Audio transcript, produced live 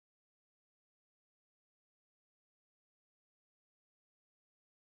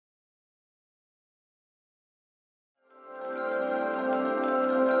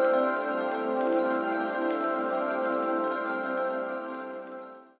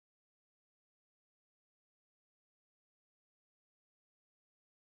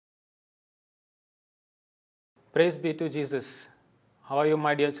Praise be to Jesus. How are you,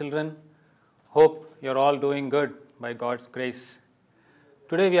 my dear children? Hope you're all doing good by God's grace.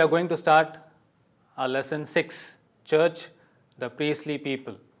 Today we are going to start our lesson 6, Church, the Priestly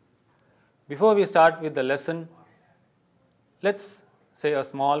People. Before we start with the lesson, let's say a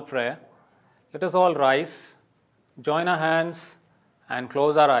small prayer. Let us all rise, join our hands, and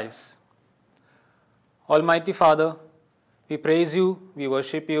close our eyes. Almighty Father, we praise you, we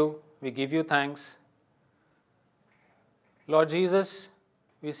worship you, we give you thanks. Lord Jesus,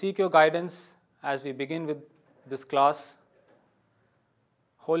 we seek your guidance as we begin with this class.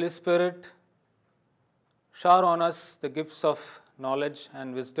 Holy Spirit, shower on us the gifts of knowledge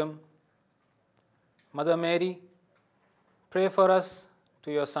and wisdom. Mother Mary, pray for us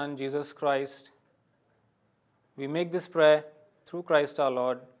to your Son Jesus Christ. We make this prayer through Christ our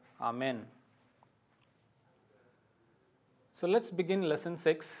Lord. Amen. So let's begin lesson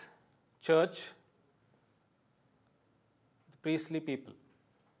 6, Church, the Priestly People.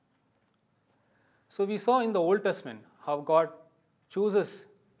 So we saw in the Old Testament how God chooses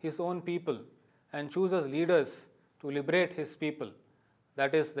His own people and chooses leaders to liberate His people,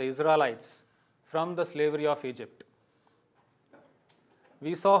 that is the Israelites, from the slavery of Egypt.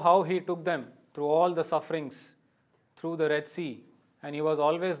 We saw how He took them through all the sufferings through the Red Sea, and He was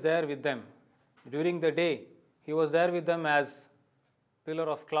always there with them. During the day, He was there with them as pillar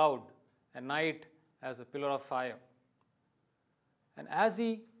of cloud, and night as a pillar of fire. And as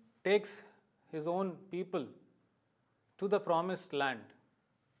He takes His own people to the promised land,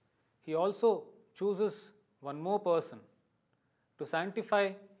 He also chooses one more person to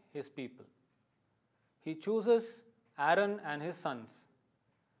sanctify His people. He chooses Aaron and his sons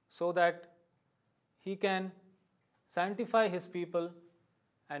so that he can sanctify His people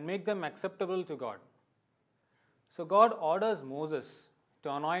and make them acceptable to God. So God orders Moses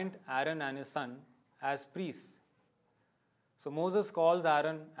to anoint Aaron and his son as priests. So Moses calls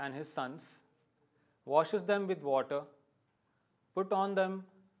Aaron and his sons, washes them with water, put on them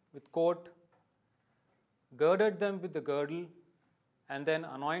with coat, girded them with the girdle, and then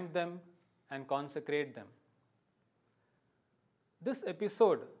anoint them and consecrate them. This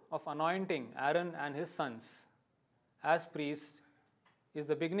episode of anointing Aaron and his sons as priests is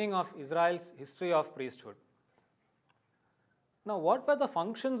the beginning of Israel's history of priesthood. Now, what were the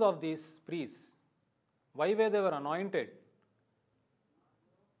functions of these priests? Why were they anointed?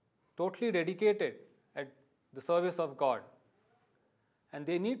 Totally dedicated at the service of God. And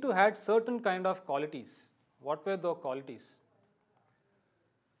they need to have certain kind of qualities. What were the qualities?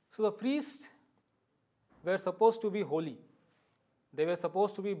 So the priests were supposed to be holy. They were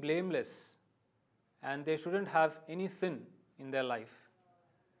supposed to be blameless. And they shouldn't have any sin in their life.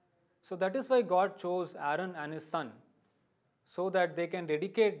 So that is why God chose Aaron and his son, so that they can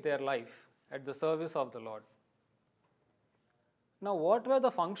dedicate their life at the service of the Lord. Now, what were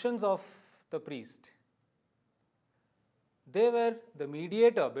the functions of the priest? They were the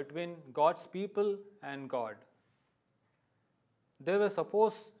mediator between God's people and God. They were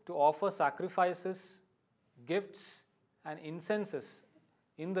supposed to offer sacrifices, gifts, and incenses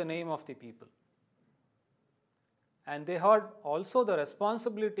in the name of the people. And they had also the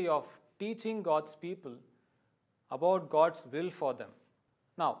responsibility of teaching God's people about God's will for them.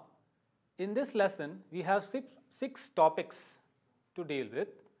 Now, in this lesson, we have six topics to deal with.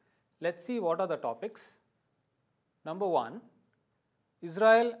 Let's see what are the topics. Number 1,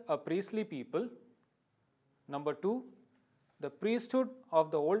 Israel, a priestly people. Number 2, the priesthood of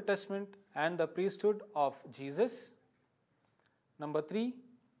the Old Testament and the priesthood of Jesus. Number 3,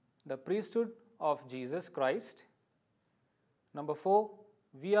 the priesthood of Jesus Christ. Number 4,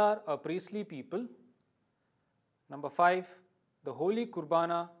 we are a priestly people. Number 5, the Holy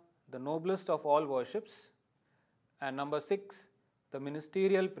Kurbana, the noblest of all worships. And number 6, the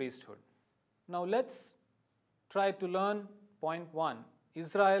ministerial priesthood. Now let's try to learn point 1,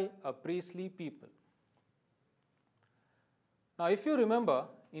 Israel, a priestly people. Now if you remember,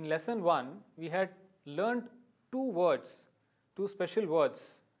 in lesson 1, we had learned two special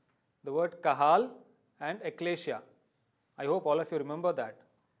words, the word kahal and ecclesia. I hope all of you remember that.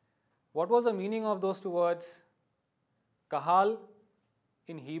 What was the meaning of those two words? Kahal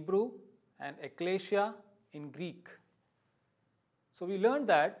in Hebrew and ecclesia in Greek. So we learned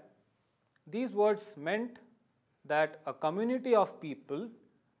that these words meant that a community of people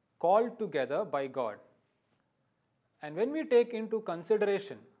called together by God. And when we take into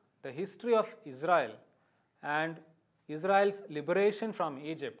consideration the history of Israel and Israel's liberation from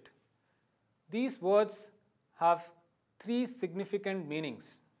Egypt, these words have 3 significant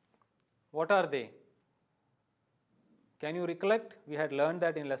meanings. What are they? Can you recollect? We had learned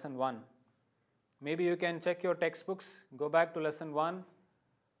that in lesson 1. Maybe you can check your textbooks, go back to lesson 1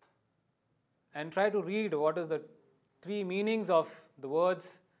 and try to read what is the 3 meanings of the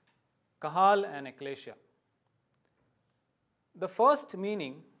words kahal and ecclesia. The first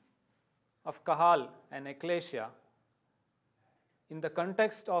meaning of kahal and ecclesia in the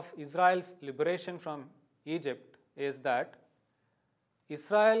context of Israel's liberation from Egypt is that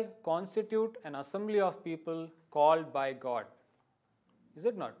Israel constitute an assembly of people called by God. Is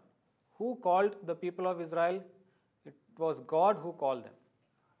it not? Who called the people of Israel? It was God who called them.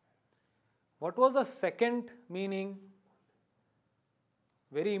 What was the second meaning?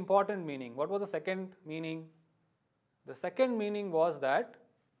 Very important meaning. What was the second meaning? The second meaning was that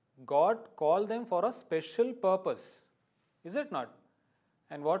God called them for a special purpose. Is it not?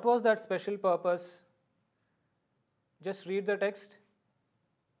 And what was that special purpose? Just read the text.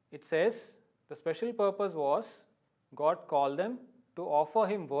 It says the special purpose was God called them to offer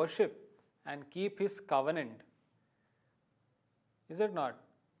Him worship and keep His covenant. Is it not?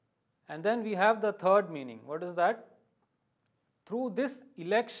 And then we have the third meaning. What is that? Through this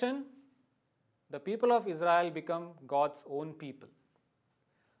election, the people of Israel become God's own people.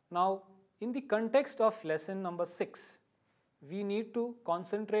 Now, in the context of lesson number 6, we need to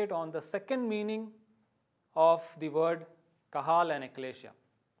concentrate on the second meaning of the word kahal and ecclesia.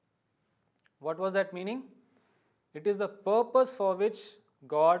 What was that meaning? It is the purpose for which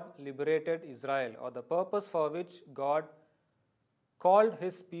God liberated Israel, or the purpose for which God called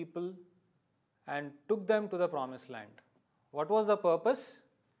His people and took them to the promised land. What was the purpose?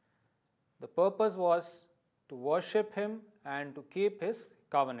 The purpose was to worship Him and to keep His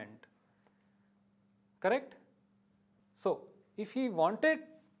covenant. Correct? So, if He wanted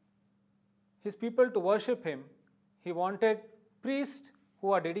His people to worship Him, He wanted priests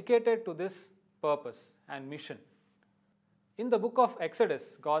who are dedicated to this purpose and mission. In the book of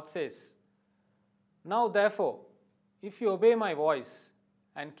Exodus, God says, "Now therefore, if you obey my voice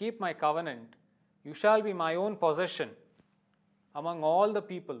and keep my covenant, you shall be my own possession among all the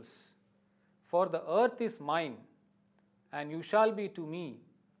peoples. For the earth is mine, and you shall be to me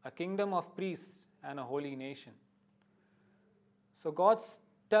a kingdom of priests and a holy nation." So God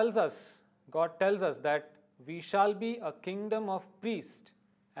tells us that we shall be a kingdom of priests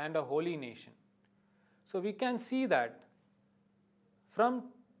and a holy nation. So we can see that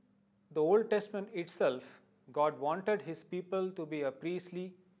from the Old Testament itself, God wanted His people to be a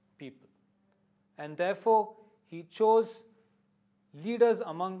priestly people. And therefore, He chose leaders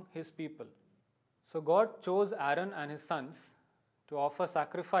among His people. So God chose Aaron and his sons to offer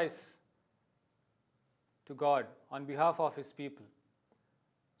sacrifice to God on behalf of His people,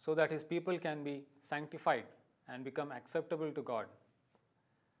 so that His people can be sanctified and become acceptable to God.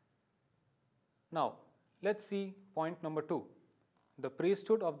 Now, let's see point number 2, the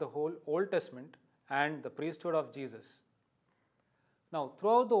priesthood of the whole Old Testament and the priesthood of Jesus. Now,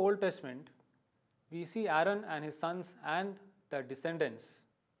 throughout the Old Testament, we see Aaron and his sons and their descendants.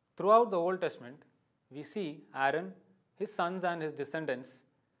 Throughout the Old Testament, we see Aaron, his sons and his descendants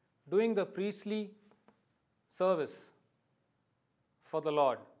doing the priestly service for the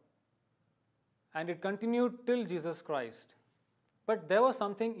Lord. And it continued till Jesus Christ. But there was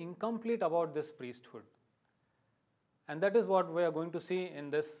something incomplete about this priesthood. And that is what we are going to see in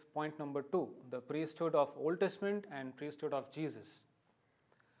this point number 2, the priesthood of Old Testament and priesthood of Jesus.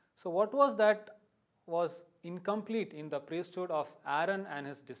 So what was that was incomplete in the priesthood of Aaron and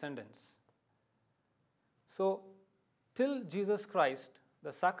his descendants? So till Jesus Christ,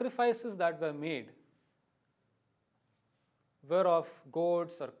 the sacrifices that were made were of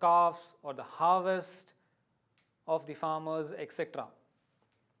goats or calves or the harvest of the farmers, etc.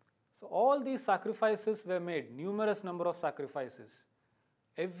 So all these sacrifices were made, numerous number of sacrifices.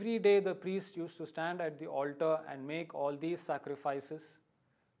 Every day the priest used to stand at the altar and make all these sacrifices,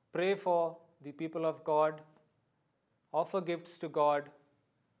 pray for the people of God, offer gifts to God.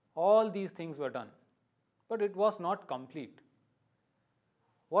 All these things were done. But it was not complete.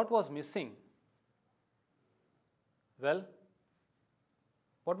 What was missing? Well,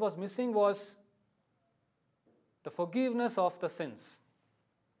 what was missing was the forgiveness of the sins.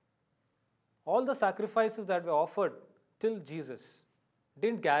 All the sacrifices that were offered till Jesus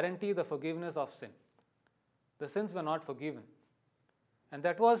didn't guarantee the forgiveness of sin. The sins were not forgiven. And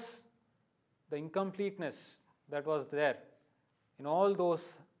that was the incompleteness that was there in all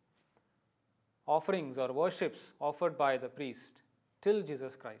those offerings or worships offered by the priest till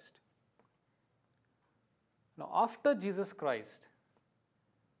Jesus Christ. Now, after Jesus Christ,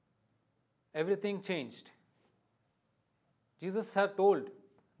 everything changed. Jesus had told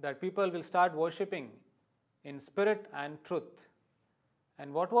that people will start worshipping in spirit and truth.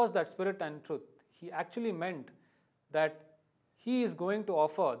 And what was that spirit and truth? he actually meant that he is going to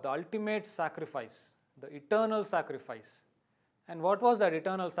offer the ultimate sacrifice, the eternal sacrifice. And what was that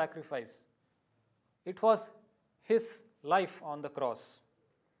eternal sacrifice? It was his life on the cross.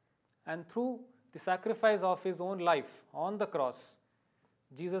 And through the sacrifice of his own life on the cross,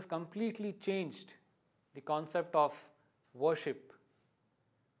 Jesus completely changed the concept of worship.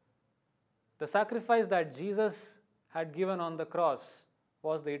 The sacrifice that Jesus had given on the cross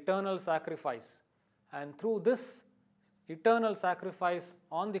was the eternal sacrifice. And through this eternal sacrifice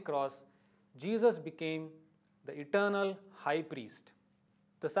on the cross, Jesus became the eternal high priest.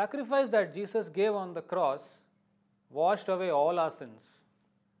 The sacrifice that Jesus gave on the cross washed away all our sins,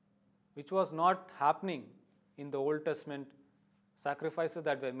 which was not happening in the Old Testament sacrifices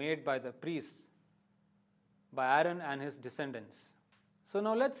that were made by the priests, by Aaron and his descendants. So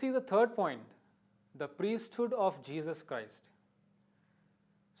now let's see the third point, the priesthood of Jesus Christ.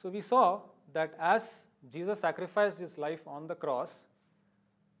 So we saw that as Jesus sacrificed his life on the cross,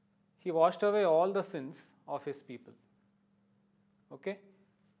 he washed away all the sins of his people. Okay?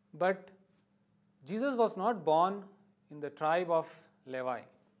 But Jesus was not born in the tribe of Levi.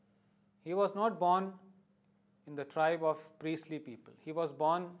 He was not born in the tribe of priestly people. He was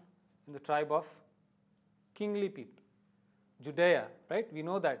born in the tribe of kingly people. Judea, right? We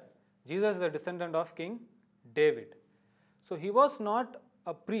know that Jesus is a descendant of King David. So he was not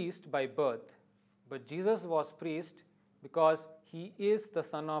a priest by birth, but Jesus was priest because he is the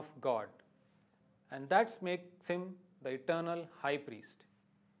Son of God. And that makes him the eternal high priest.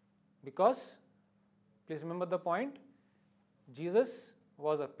 Because, please remember the point, Jesus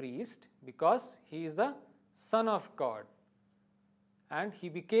was a priest because he is the Son of God. And he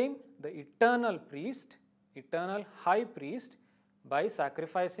became the eternal priest, eternal high priest, by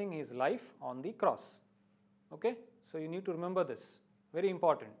sacrificing his life on the cross. Okay? So you need to remember this. Very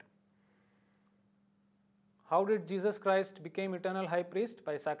important. How did Jesus Christ become eternal high priest?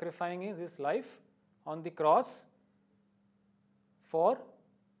 By sacrificing his life on the cross for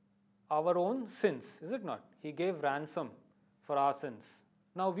our own sins, is it not? He gave ransom for our sins.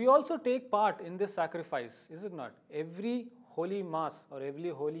 Now we also take part in this sacrifice, is it not? Every Holy Mass or every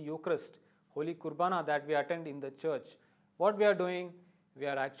Holy Eucharist, Holy Kurbana that we attend in the church, what we are doing? We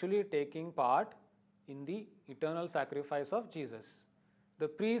are actually taking part in the eternal sacrifice of Jesus. The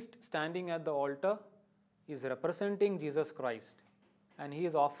priest standing at the altar is representing Jesus Christ, and he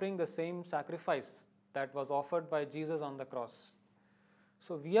is offering the same sacrifice that was offered by Jesus on the cross.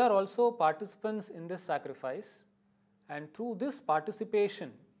 So we are also participants in this sacrifice, and through this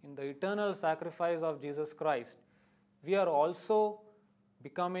participation in the eternal sacrifice of Jesus Christ, we are also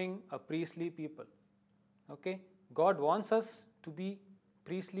becoming a priestly people. Okay? God wants us to be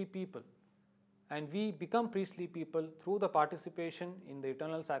priestly people, and we become priestly people through the participation in the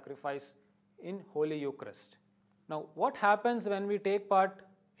eternal sacrifice in Holy Eucharist. Now, what happens when we take part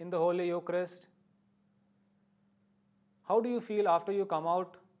in the Holy Eucharist? How do you feel after you come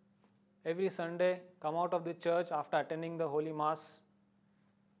out every Sunday, come out of the church after attending the Holy Mass?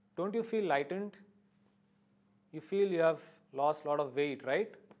 Don't you feel lightened? You feel you have lost a lot of weight,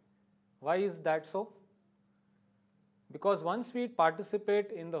 right? Why is that so? Because once we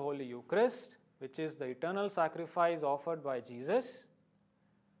participate in the Holy Eucharist, which is the eternal sacrifice offered by Jesus,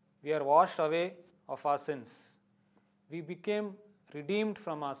 we are washed away of our sins. We became redeemed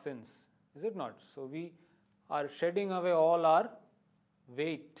from our sins, is it not? So we are shedding away all our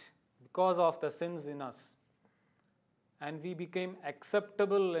weight because of the sins in us. And we became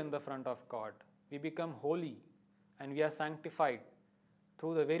acceptable in the front of God. We become holy and we are sanctified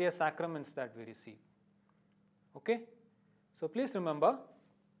through the various sacraments that we receive. Okay? So please remember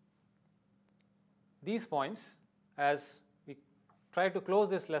these points as we try to close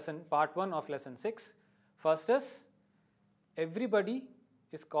this lesson, part 1 of lesson 6. First is, everybody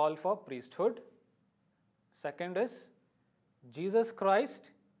is called for priesthood. Second is, Jesus Christ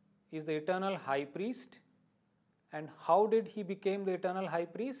is the eternal high priest. And how did he become the eternal high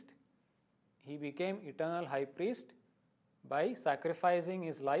priest? He became eternal high priest by sacrificing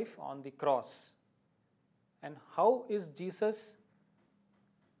his life on the cross. And how is Jesus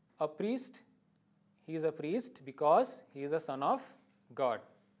a priest? He is a priest because he is a Son of God.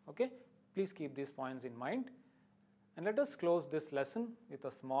 Okay? Please keep these points in mind. And let us close this lesson with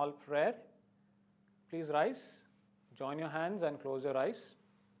a small prayer. Please rise, join your hands and close your eyes.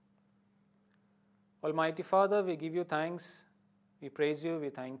 Almighty Father, we give you thanks, we praise you, we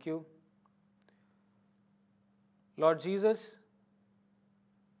thank you. Lord Jesus,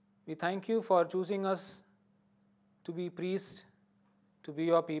 we thank you for choosing us to be priests, to be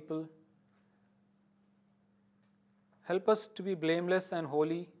your people. Help us to be blameless and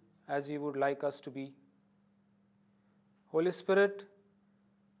holy as you would like us to be. Holy Spirit,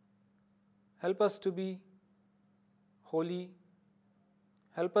 help us to be holy.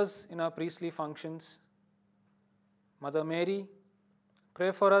 Help us in our priestly functions. Mother Mary,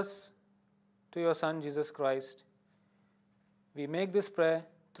 pray for us to your Son, Jesus Christ. We make this prayer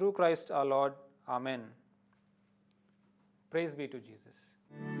through Christ our Lord. Amen. Praise be to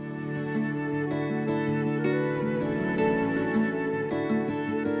Jesus.